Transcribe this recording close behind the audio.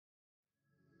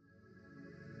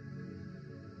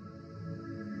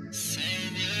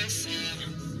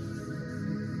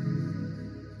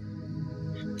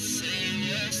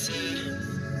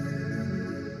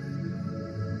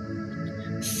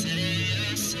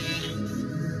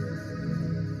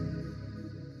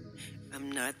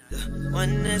not the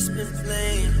one that's been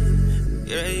playing.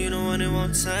 Girl, you the one that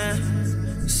want time.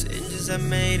 Decisions I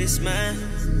made, it's mine.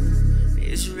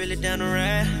 Is you really down to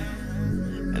ride?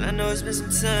 And I know it's been some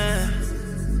time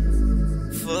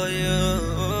for you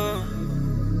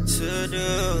to do.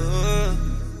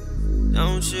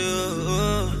 Don't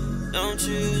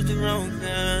choose the wrong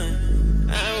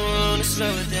kind. I wanna slow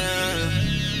it down,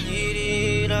 need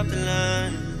it off the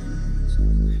line.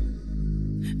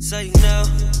 So you know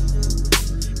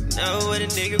what a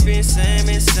nigga been saying,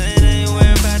 I ain't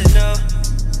worried about it, no.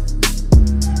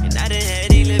 And I done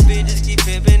had these little bitches keep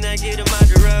pimping, I get them out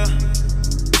the road.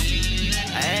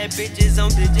 I had bitches on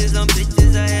bitches on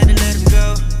bitches, I had to let them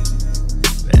go.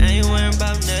 But I ain't worried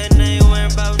about nothing, I ain't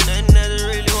worried about nothing, I just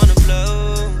really wanna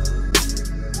blow.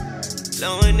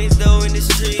 Blowing this dough in the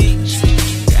streets,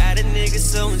 got a nigga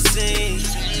so insane.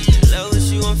 Low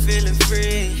as you, I'm feeling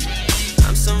free.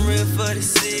 I'm some real for the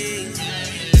sea.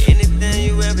 Anything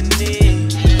you ever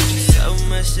need. So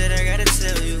much shit I gotta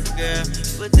tell you, girl.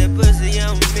 Put that pussy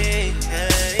on me,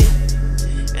 hey.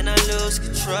 And I lose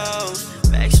control.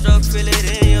 Backstroke, feel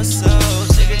it in your soul.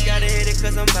 Nigga gotta hit it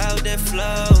cause I'm about that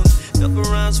flow. Couple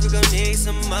rounds, we gon' need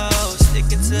some more.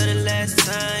 Sticking to the last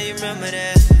time, you remember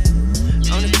that?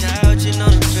 On the couch and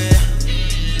on the bed.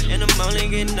 And I'm only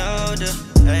getting older,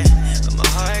 hey. But my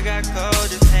heart got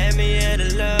colder. Had me at a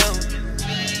low.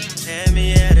 Had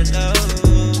me at a low,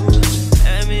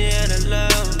 had me at a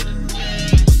low.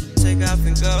 Take off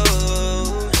and go.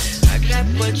 I got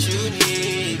what you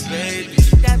need, baby.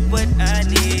 You got what I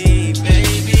need, baby.